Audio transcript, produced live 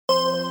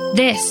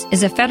This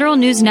is a Federal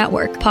News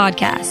Network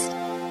podcast.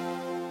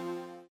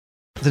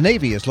 The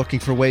Navy is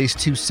looking for ways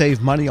to save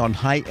money on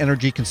high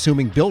energy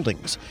consuming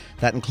buildings.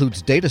 That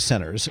includes data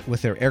centers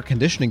with their air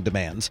conditioning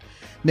demands.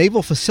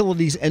 Naval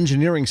Facilities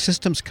Engineering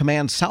Systems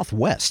Command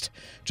Southwest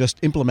just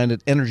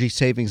implemented energy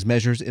savings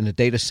measures in a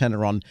data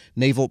center on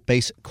Naval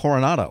Base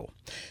Coronado.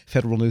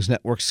 Federal News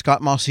Network's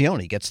Scott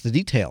Maucione gets the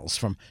details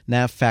from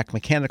NAVFAC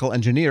mechanical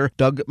engineer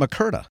Doug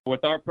McCurda.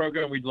 With our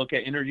program, we look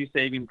at energy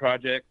saving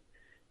projects,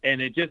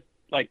 and it just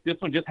like this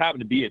one just happened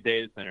to be a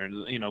data center.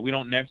 You know, we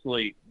don't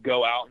necessarily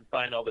go out and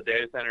find all the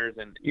data centers.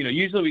 And, you know,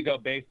 usually we go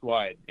base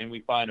wide and we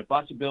find a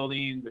bunch of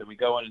buildings and we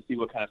go in and see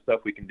what kind of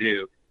stuff we can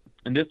do.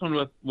 And this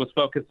one was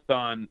focused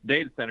on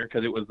data center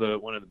because it was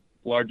one of the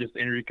largest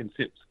energy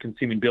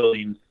consuming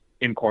buildings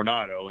in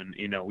Coronado. And,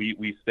 you know,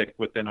 we stick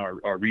within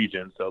our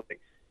region. So, you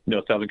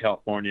know, Southern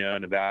California,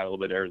 Nevada, a little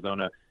bit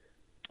Arizona.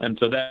 And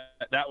so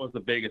that was the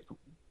biggest,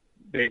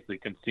 basically,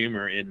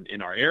 consumer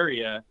in our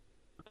area.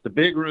 It's a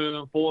big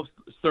room full of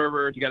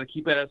servers. You got to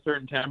keep it at a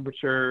certain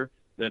temperature.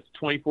 That's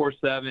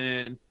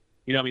 24/7.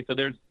 You know what I mean? So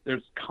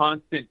there's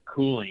constant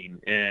cooling,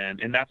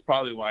 and that's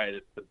probably why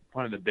it's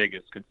one of the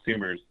biggest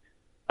consumers.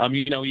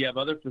 You know, you have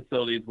other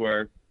facilities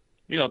where,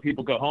 you know,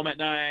 people go home at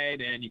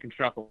night and you can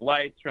turn off the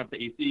lights, turn off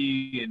the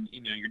AC, and,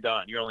 you know, you're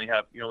done. You only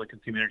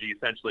consume energy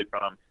essentially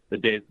from the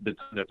days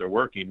that they're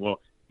working.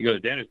 Well, you go to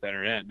the data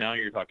center and now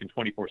you're talking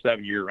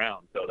 24/7 year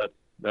round. So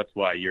that's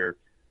why you're,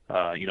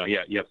 you know,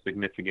 you have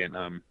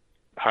significant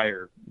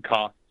higher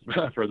costs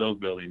for those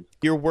buildings.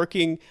 You're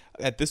working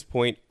at this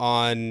point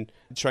on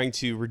trying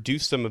to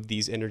reduce some of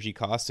these energy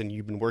costs, and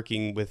you've been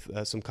working with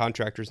some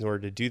contractors in order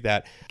to do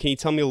that. Can you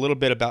tell me a little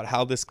bit about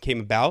how this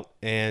came about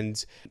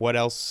and what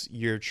else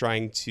you're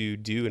trying to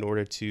do in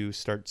order to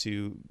start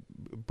to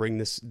bring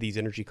these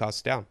energy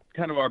costs down?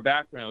 Kind of our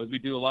background is we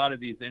do a lot of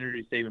these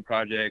energy saving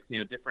projects, you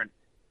know,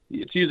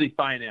 it's usually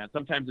finance.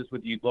 Sometimes it's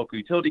with the local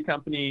utility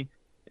company.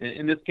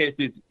 In this case,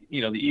 it's,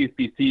 you know, the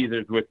ESPCs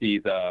is with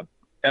these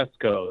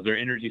ESCOs or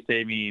energy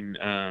saving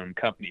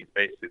companies,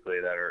 basically,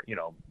 that are, you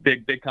know,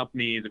 big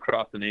companies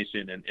across the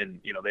nation,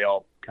 and you know, they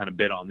all kind of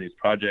bid on these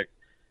projects.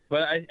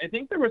 But I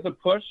think there was a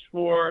push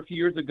for a few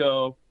years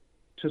ago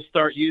to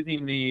start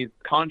using these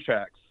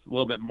contracts a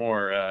little bit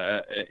more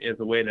as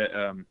a way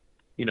to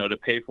you know, to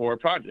pay for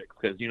projects,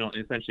 because, you know,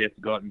 essentially you have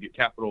to go out and get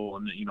capital,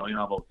 and, you know, you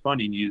have all the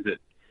funding, use it,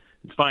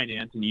 it's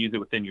finance, and you use it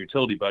within your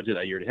utility budget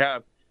that you already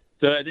have.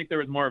 So I think there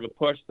was more of a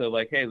push to,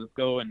 like, hey, let's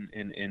go and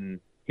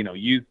you know,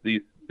 use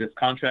this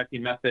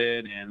contracting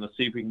method, and let's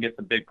see if we can get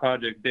some big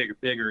projects,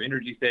 bigger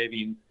energy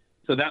savings.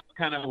 So that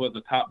kind of was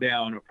a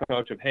top-down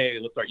approach of, hey,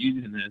 let's start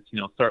using this, you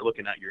know, start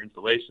looking at your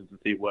installations and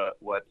see what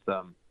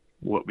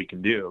we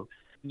can do.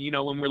 You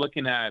know, when we're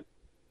looking at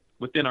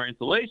within our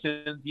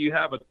installations, you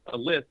have a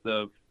list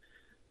of,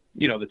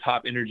 you know, the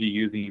top energy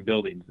using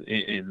buildings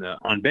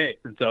on base.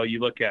 And so you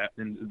look at,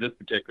 in this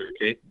particular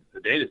case,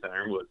 the data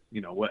center was,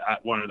 you know,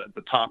 one of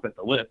the top at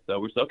the list. So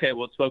we're saying, okay,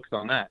 well, let's focus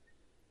on that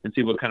and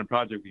see what kind of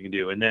project we can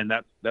do. And then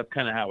that's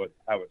kind of how it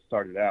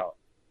started out.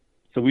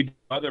 So we do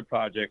other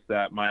projects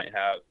that might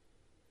have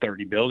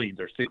 30 buildings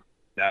or 60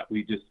 that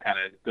we just kind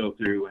of go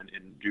through and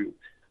do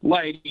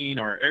lighting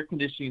or air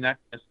conditioning, that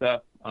kind of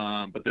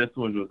stuff. But this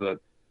one was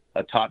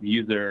a top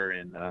user,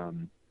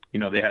 and you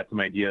know, they had some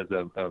ideas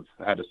of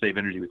how to save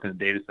energy within the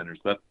data centers.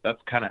 So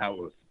that's kind of how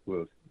it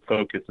was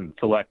focused and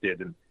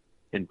selected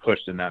and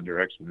pushed in that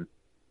direction.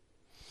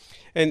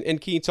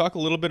 And can you talk a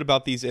little bit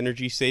about these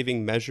energy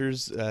saving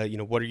measures? You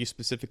know, what are you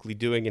specifically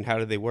doing and how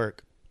do they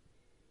work?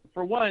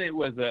 For one, it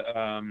was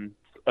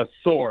a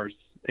source,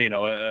 you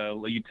know,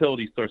 a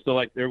utility source. So,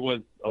 like, there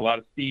was a lot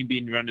of steam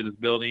being run to this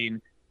building.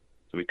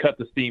 So we cut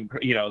the steam,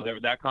 you know,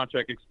 that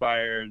contract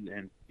expired,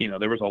 and, you know,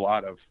 there was a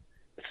lot of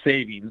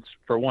savings.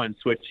 For one,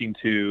 switching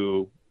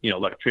to, you know,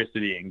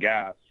 electricity and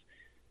gas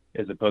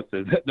as opposed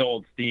to the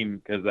old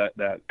steam, because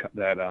that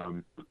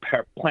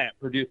plant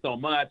produced so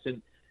much,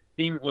 and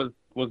steam was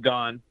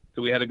gone,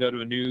 so we had to go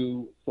to a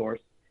new source.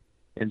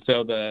 And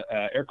so the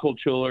air-cooled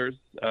chillers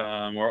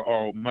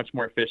are much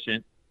more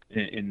efficient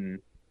in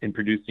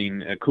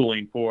producing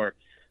cooling for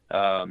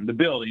the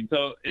building.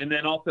 So, and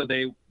then also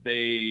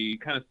they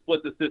kind of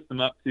split the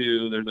system up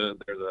to there's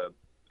a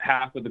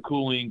half of the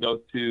cooling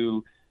goes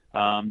to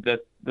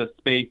the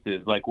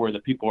spaces, like where the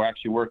people are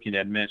actually working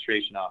at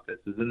administration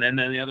offices, and then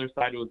the other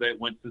side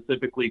went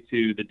specifically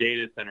to the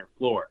data center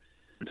floor.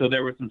 And so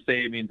there were some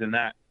savings in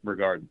that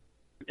regard.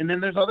 And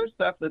then there's other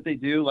stuff that they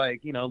do,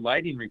 like, you know,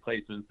 lighting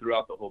replacements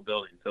throughout the whole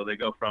building. So they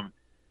go from,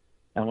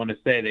 I want to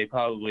say they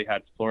probably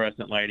had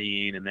fluorescent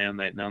lighting, and then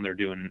now they're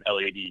doing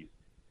LEDs.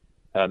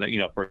 You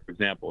know, for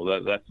example,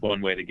 that's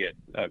one way to get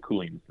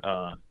cooling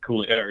or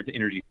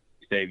energy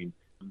savings.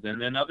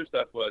 And then other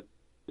stuff was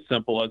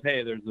simple as,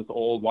 hey, there's this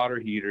old water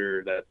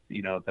heater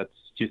that's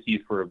just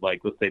used for,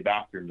 like, let's say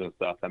bathrooms and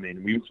stuff. I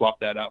mean, we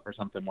swapped that out for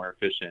something more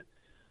efficient.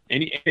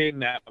 Anything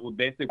that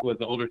basically was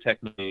the older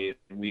technology,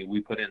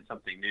 we put in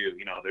something new.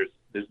 You know,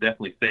 there's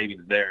definitely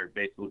savings there,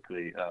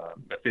 basically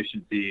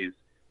efficiencies.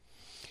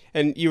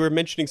 And you were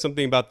mentioning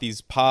something about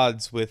these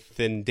pods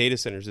within data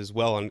centers as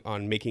well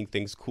on making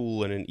things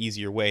cool in an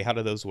easier way. How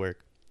do those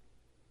work?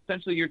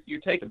 Essentially, you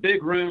take a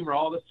big room where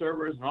all the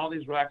servers and all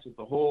these racks with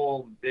the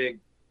whole big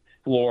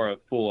floor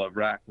full of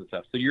racks and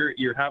stuff. So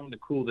you're having to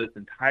cool this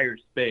entire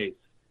space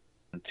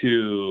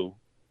to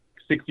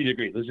 60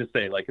 degrees. Let's just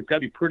say, like, it's got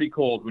to be pretty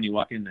cold when you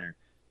walk in there.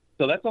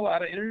 So that's a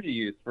lot of energy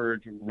use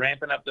for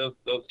ramping up those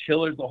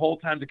chillers the whole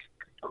time to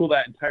cool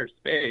that entire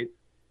space.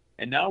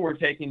 And now we're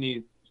taking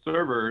these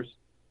servers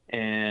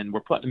and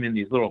we're putting them in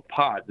these little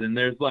pods. And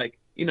there's like,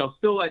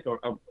 still like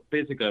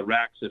basically a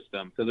rack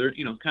system. So they're,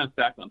 kind of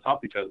stacked on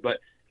top of each other, but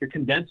you're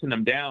condensing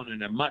them down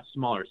in a much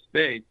smaller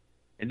space.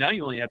 And now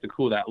you only have to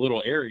cool that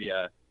little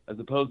area as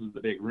opposed to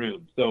the big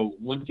room. So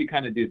once you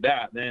kind of do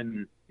that,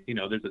 then,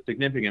 there's a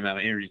significant amount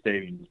of energy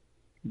savings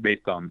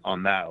based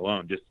on that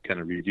alone, just kind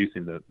of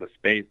reducing the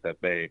space that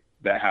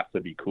has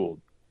to be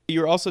cooled.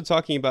 You're also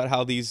talking about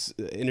how these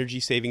energy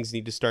savings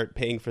need to start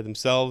paying for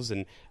themselves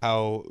and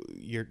how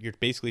you're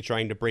basically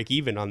trying to break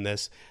even on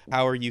this.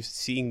 How are you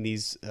seeing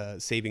these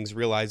savings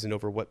realized and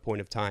over what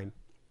point of time?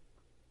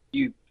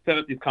 You set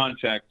up these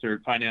contracts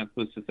or finance,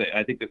 let's just say,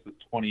 I think this is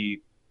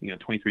 23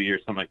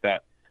 years, something like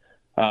that.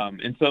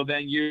 And so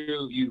then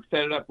you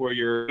set it up where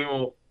your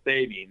annual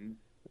savings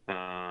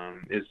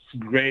is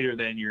greater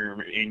than your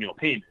annual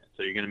payment.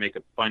 So you're going to make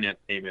a finance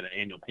payment, an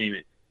annual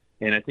payment.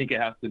 And I think it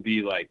has to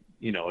be like,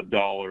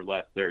 $1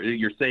 less there.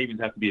 Your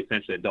savings have to be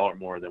essentially $1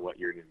 more than what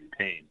you're going to be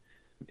paying.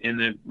 And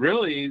then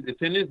really, as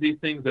soon as these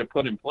things are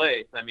put in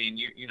place, I mean,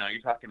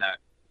 you're talking that,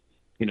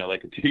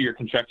 like a 2-year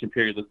construction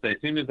period, let's say,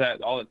 as soon as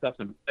all that stuff's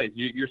in place,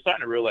 you're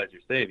starting to realize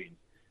your savings.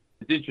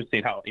 It's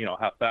interesting how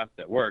fast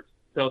that works.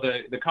 So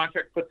the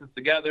contract puts this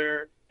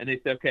together and they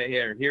say,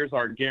 okay, here's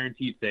our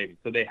guaranteed savings.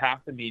 So they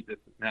have to meet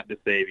the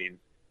savings,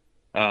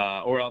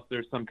 or else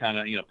there's some kind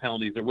of,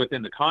 penalties are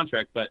within the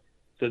contract, but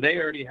so they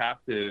already have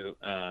to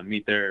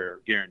meet their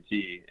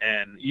guarantee.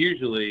 And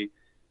usually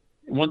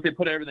once they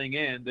put everything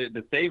in,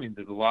 the savings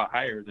is a lot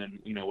higher than,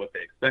 what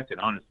they expected,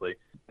 honestly.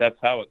 That's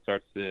how it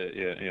starts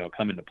to,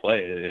 come into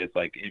play. It's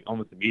like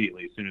almost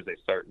immediately, as soon as they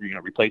start,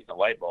 replacing the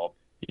light bulb,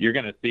 you're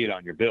going to see it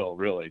on your bill,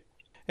 really.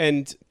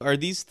 And are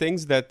these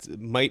things that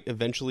might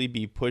eventually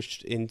be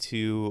pushed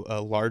into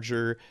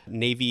larger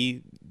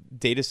Navy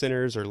data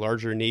centers or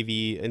larger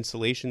Navy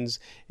installations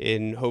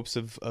in hopes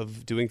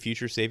of doing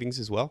future savings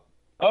as well?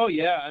 Oh,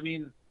 yeah. I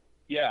mean,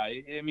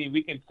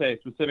 we can say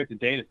specific to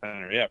data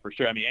center. Yeah, for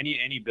sure. I mean,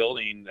 any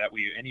building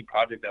any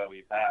project that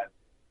we've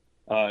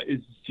had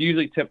is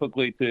usually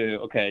typically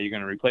you're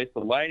going to replace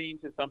the lighting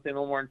to something a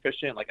little more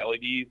efficient, like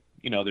LEDs.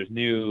 There's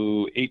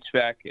new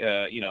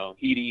HVAC,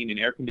 heating and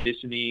air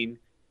conditioning,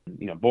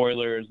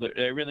 boilers,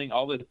 everything,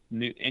 all this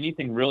new,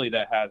 anything really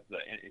that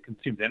it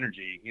consumes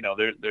energy.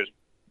 There's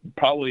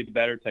probably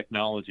better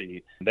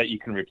technology that you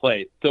can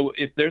replace. So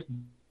if there's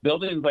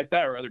buildings like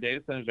that or other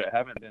data centers that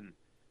haven't been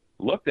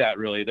looked at,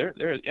 really, there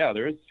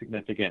is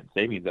significant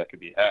savings that could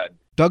be had.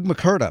 Doug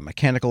McCurda,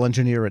 mechanical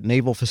engineer at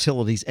Naval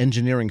Facilities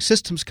Engineering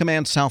Systems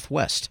Command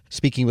Southwest,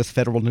 speaking with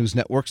Federal News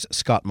Network's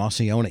Scott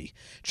Maucione.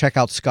 Check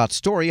out Scott's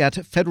story at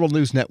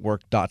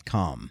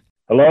federalnewsnetwork.com.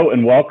 Hello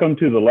and welcome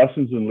to the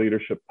Lessons in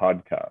Leadership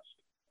podcast.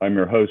 I'm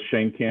your host,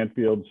 Shane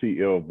Canfield,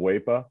 CEO of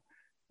WEPA,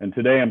 and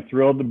today I'm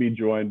thrilled to be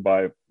joined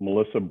by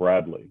Melissa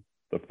Bradley,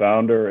 the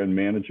founder and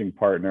managing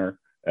partner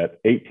at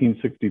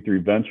 1863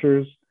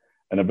 Ventures,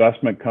 an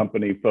investment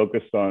company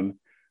focused on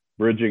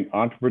bridging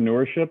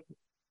entrepreneurship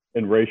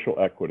and racial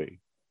equity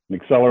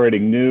and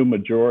accelerating new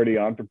majority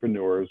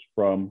entrepreneurs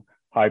from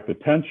high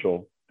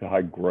potential to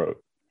high growth.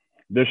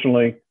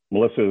 Additionally,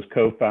 Melissa is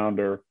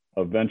co-founder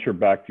of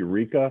Venture-Backed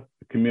Eureka,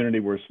 a community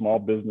where small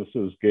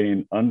businesses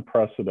gain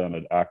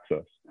unprecedented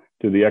access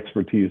to the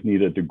expertise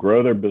needed to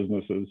grow their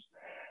businesses,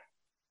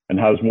 and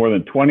has more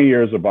than 20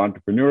 years of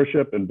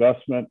entrepreneurship,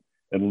 investment,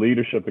 and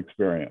leadership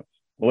experience.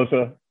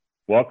 Melissa,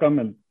 welcome,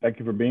 and thank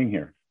you for being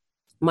here.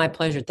 My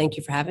pleasure. Thank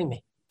you for having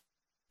me.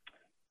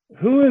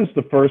 Who is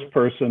the first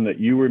person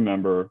that you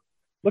remember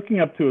looking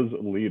up to as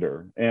a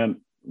leader, and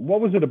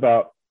what was it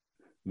about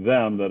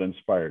them that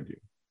inspired you?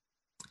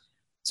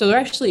 So there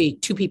are actually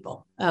two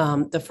people.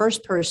 The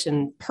first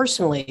person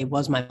personally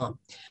was my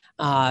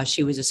mom.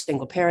 She was a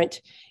single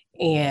parent.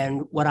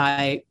 And what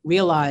I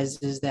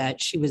realized is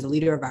that she was the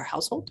leader of our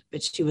household,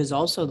 but she was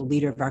also the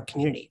leader of our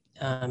community.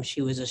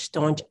 She was a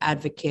staunch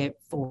advocate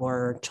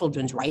for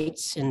children's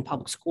rights in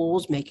public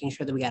schools, making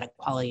sure that we got a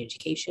quality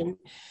education.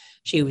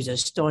 She was a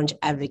staunch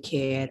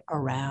advocate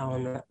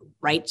around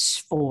rights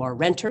for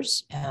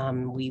renters.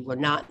 We were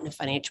not in a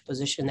financial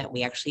position that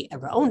we actually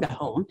ever owned a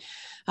home,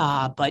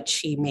 but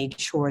she made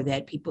sure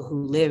that people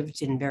who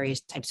lived in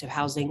various types of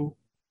housing,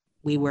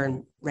 we were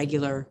in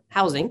regular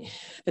housing,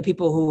 the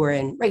people who were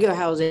in regular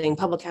housing,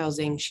 public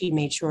housing, she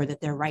made sure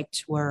that their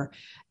rights were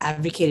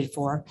advocated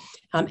for,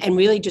 and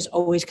really just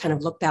always kind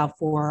of looked out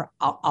for,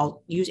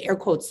 I'll use air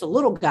quotes, the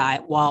little guy,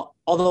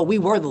 although we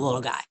were the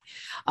little guy.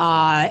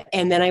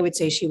 And then I would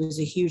say she was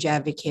a huge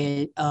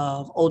advocate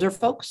of older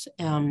folks.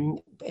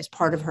 As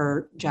part of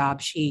her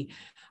job, she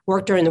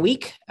worked during the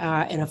week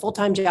in a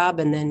full-time job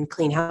and then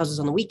clean houses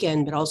on the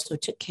weekend, but also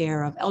took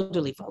care of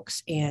elderly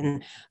folks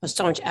and a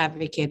staunch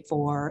advocate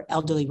for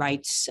elderly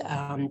rights.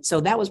 So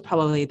that was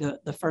probably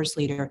the first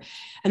leader.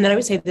 And then I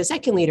would say the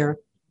second leader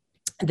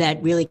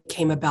that really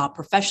came about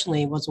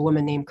professionally was a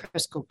woman named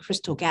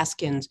Crystal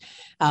Gaskins,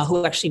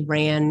 who actually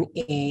ran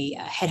a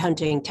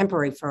headhunting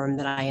temporary firm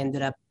that I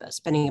ended up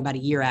spending about a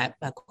year at.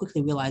 I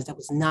quickly realized that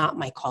was not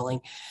my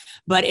calling.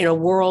 But in a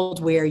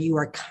world where you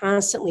are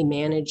constantly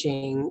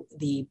managing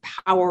the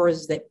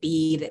powers that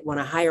be that want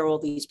to hire all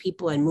these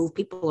people and move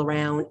people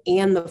around,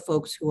 and the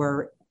folks who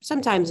are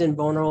sometimes in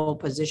vulnerable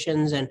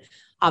positions and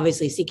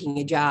obviously seeking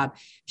a job,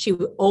 she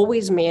would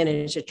always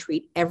manage to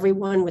treat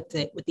everyone with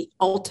the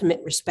ultimate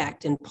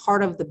respect. And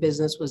part of the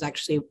business was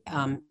actually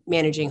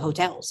managing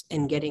hotels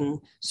and getting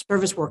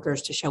service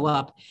workers to show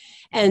up.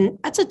 And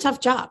that's a tough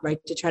job, right?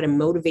 To try to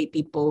motivate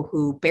people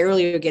who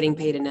barely are getting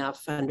paid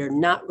enough under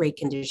not great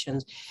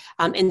conditions.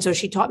 And so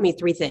she taught me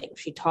three things.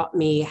 She taught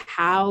me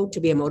how to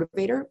be a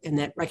motivator, and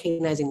that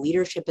recognizing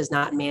leadership is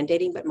not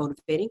mandating, but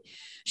motivating.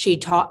 She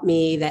taught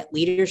me that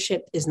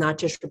leadership is not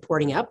just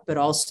reporting up, but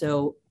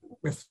also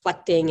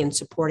reflecting and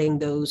supporting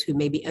those who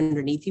may be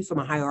underneath you from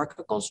a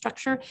hierarchical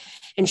structure.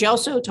 And she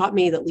also taught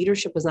me that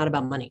leadership was not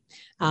about money,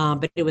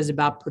 but it was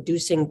about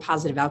producing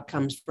positive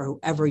outcomes for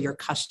whoever your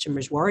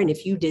customers were. And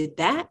if you did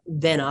that,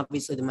 then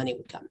obviously the money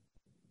would come.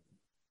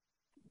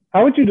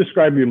 How would you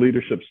describe your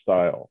leadership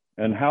style,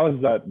 and how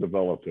has that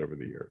developed over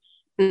the years?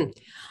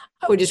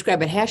 I would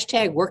describe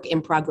it #work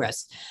in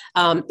progress.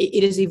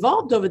 It has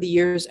evolved over the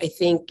years, I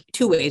think,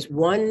 two ways.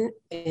 One,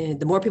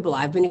 the more people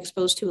I've been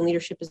exposed to in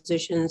leadership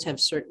positions have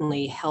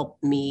certainly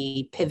helped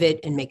me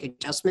pivot and make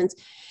adjustments.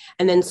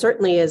 And then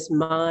certainly as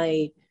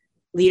my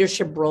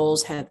leadership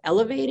roles have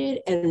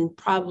elevated, and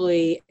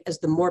probably as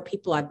the more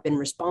people I've been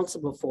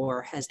responsible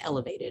for has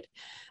elevated.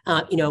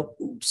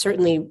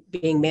 Certainly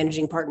being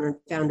managing partner and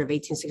founder of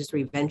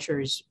 1863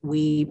 Ventures,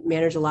 we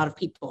manage a lot of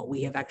people.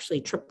 We have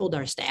actually tripled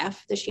our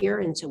staff this year.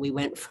 And so we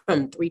went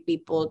from 3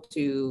 people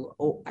to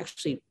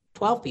actually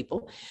 12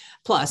 people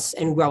plus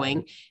and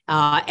growing.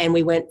 And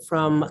we went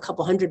from a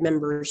couple hundred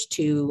members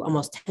to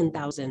almost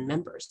 10,000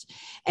 members.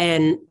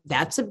 And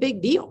that's a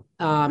big deal.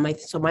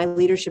 So my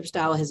leadership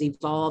style has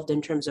evolved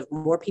in terms of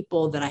more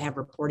people that I have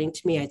reporting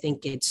to me. I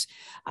think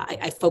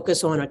I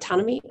focus on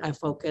autonomy.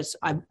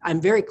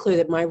 I'm very clear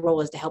that my role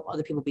is to help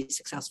other people be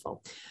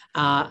successful.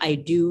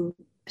 I do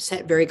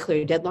set very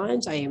clear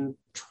deadlines. I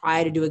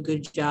try to do a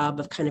good job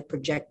of kind of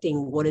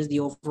projecting what is the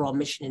overall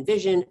mission and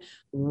vision,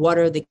 what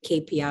are the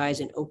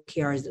KPIs and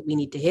OKRs that we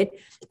need to hit.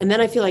 And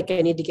then I feel like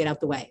I need to get out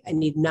the way. I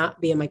need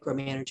not be a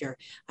micromanager.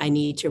 I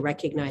need to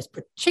recognize,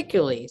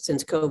 particularly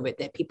since COVID,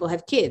 that people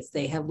have kids,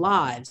 they have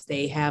lives,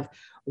 they have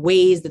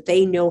ways that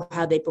they know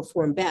how they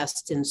perform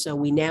best. And so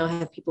we now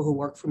have people who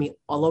work for me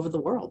all over the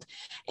world.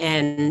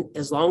 And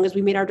as long as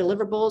we meet our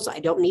deliverables, I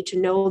don't need to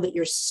know that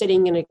you're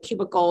sitting in a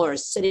cubicle or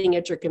sitting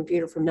at your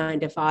computer from 9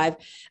 to 5.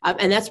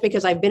 And that's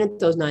because I've been at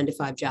those 9 to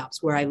 5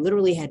 jobs where I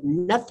literally had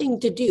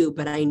nothing to do,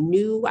 but I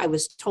knew I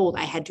was told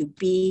I had to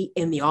be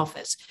in the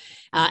office.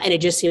 And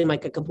it just seemed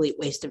like a complete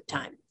waste of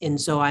time.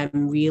 And so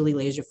I'm really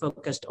laser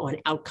focused on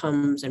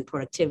outcomes and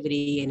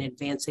productivity and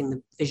advancing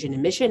the vision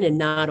and mission, and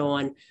not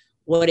on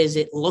what does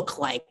it look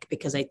like?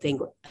 Because I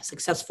think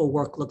successful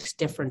work looks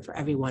different for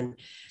everyone.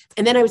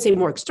 And then I would say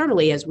more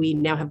externally, as we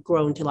now have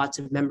grown to lots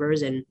of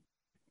members and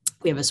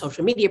we have a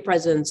social media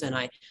presence and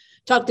I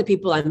talk to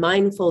people, I'm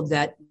mindful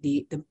that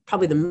the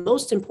probably the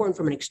most important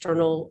from an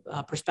external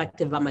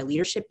perspective about my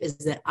leadership is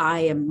that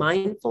I am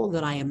mindful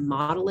that I am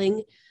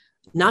modeling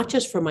not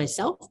just for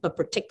myself, but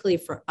particularly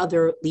for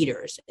other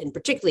leaders, and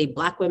particularly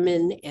Black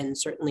women and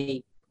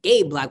certainly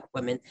gay Black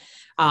women.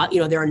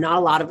 There are not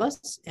a lot of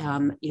us.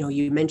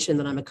 You mentioned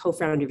that I'm a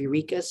co-founder of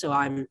Eureka, so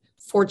I'm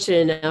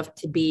fortunate enough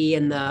to be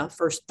in the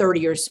first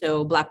 30 or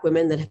so Black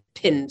women that have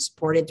been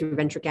supported through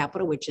venture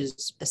capital, which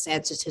is a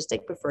sad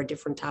statistic, but for a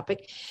different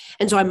topic.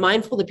 And so I'm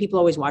mindful that people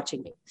are always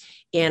watching me.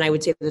 And I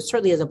would say that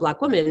certainly as a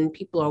Black woman,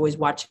 people are always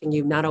watching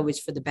you, not always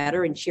for the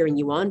better and cheering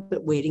you on,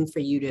 but waiting for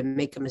you to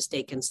make a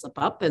mistake and slip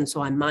up. And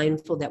so I'm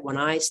mindful that when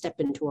I step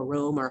into a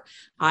room or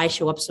I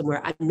show up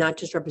somewhere, I'm not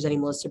just representing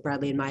Melissa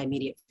Bradley and my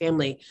immediate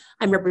family.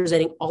 I'm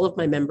representing all of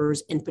my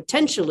members and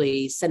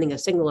potentially sending a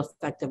signal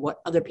effect of what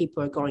other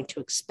people are going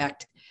to expect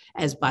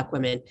as Black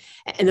women.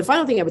 And the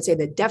final thing I would say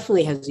that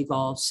definitely has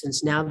evolved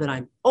since now that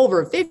I'm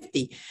over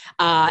 50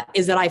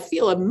 is that I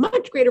feel a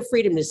much greater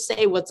freedom to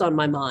say what's on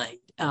my mind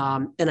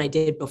than I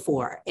did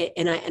before.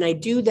 And I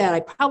do that. I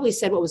probably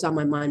said what was on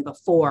my mind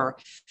before,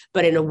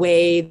 but in a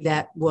way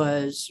that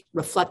was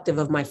reflective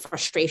of my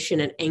frustration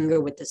and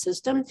anger with the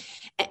system.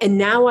 And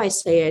now I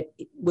say it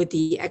with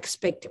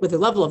the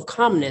level of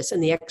calmness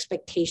and the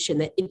expectation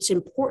that it's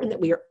important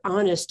that we are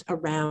honest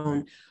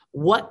around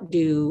what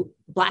do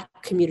Black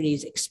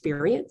communities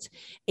experience,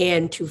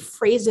 and to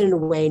phrase it in a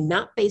way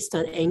not based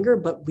on anger,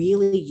 but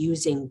really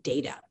using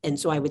data. And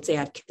so I would say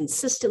I've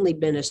consistently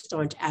been a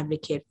staunch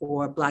advocate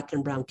for Black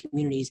and brown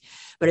communities,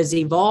 but has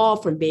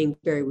evolved from being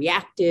very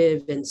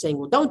reactive and saying,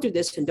 well, don't do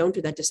this and don't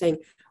do that, to saying,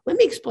 Let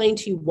me explain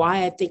to you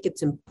why I think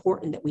it's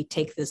important that we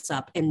take this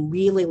up and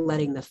really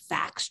letting the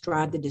facts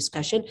drive the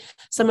discussion.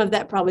 Some of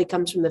that probably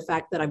comes from the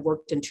fact that I've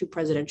worked in 2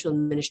 presidential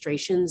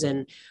administrations,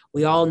 and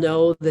we all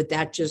know that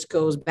that just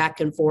goes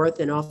back and forth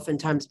and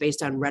oftentimes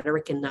based on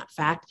rhetoric and not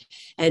fact.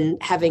 And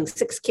having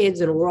 6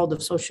 kids in a world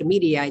of social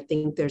media, I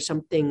think there's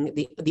something,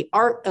 the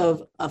art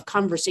of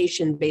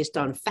conversation based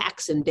on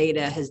facts and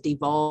data has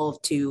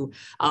devolved to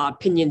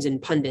opinions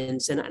and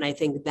pundits. And I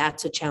think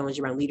that's a challenge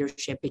around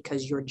leadership,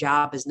 because your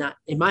job is not,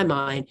 in my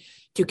mind,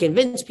 to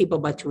convince people,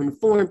 but to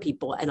inform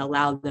people and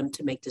allow them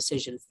to make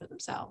decisions for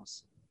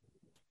themselves.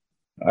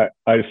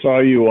 I saw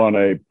you on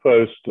a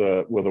post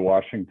with a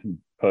Washington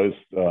Post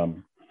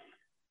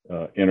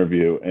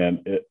interview,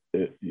 and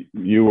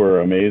you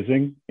were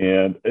amazing.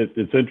 And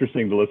it's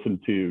interesting to listen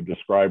to you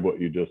describe what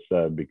you just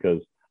said,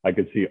 because I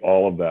could see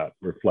all of that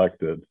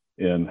reflected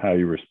in how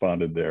you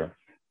responded there.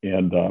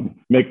 And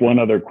make one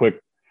other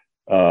quick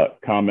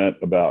comment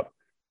about,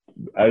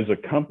 as a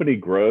company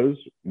grows,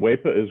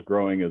 WEPA is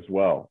growing as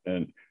well.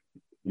 And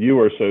you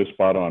are so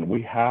spot on.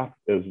 We have,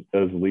 as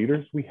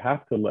leaders, we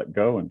have to let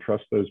go and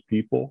trust those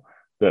people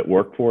that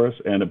work for us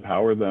and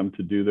empower them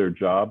to do their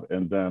job,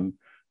 and then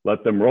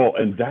let them roll.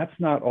 And that's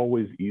not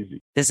always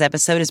easy. This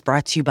episode is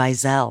brought to you by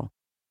Zelle.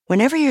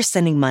 Whenever you're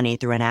sending money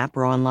through an app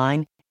or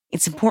online,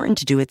 it's important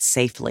to do it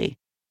safely.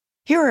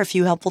 Here are a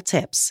few helpful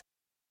tips.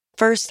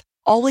 First,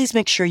 always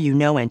make sure you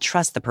know and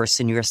trust the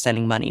person you are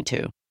sending money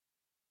to.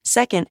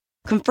 Second,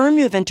 confirm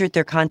you have entered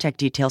their contact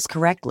details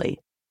correctly.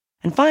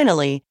 And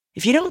finally,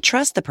 if you don't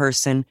trust the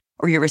person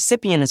or your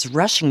recipient is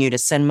rushing you to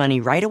send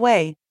money right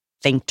away,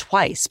 think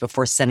twice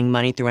before sending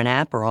money through an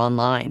app or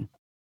online.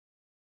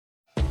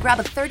 Grab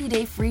a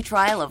 30-day free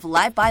trial of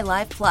Live by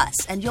Live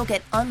Plus, and you'll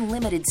get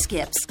unlimited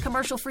skips,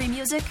 commercial-free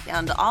music,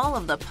 and all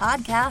of the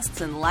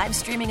podcasts and live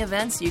streaming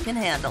events you can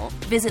handle.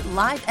 Visit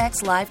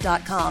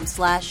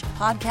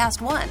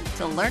livexlive.com/podcast1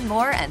 to learn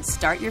more and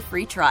start your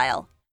free trial.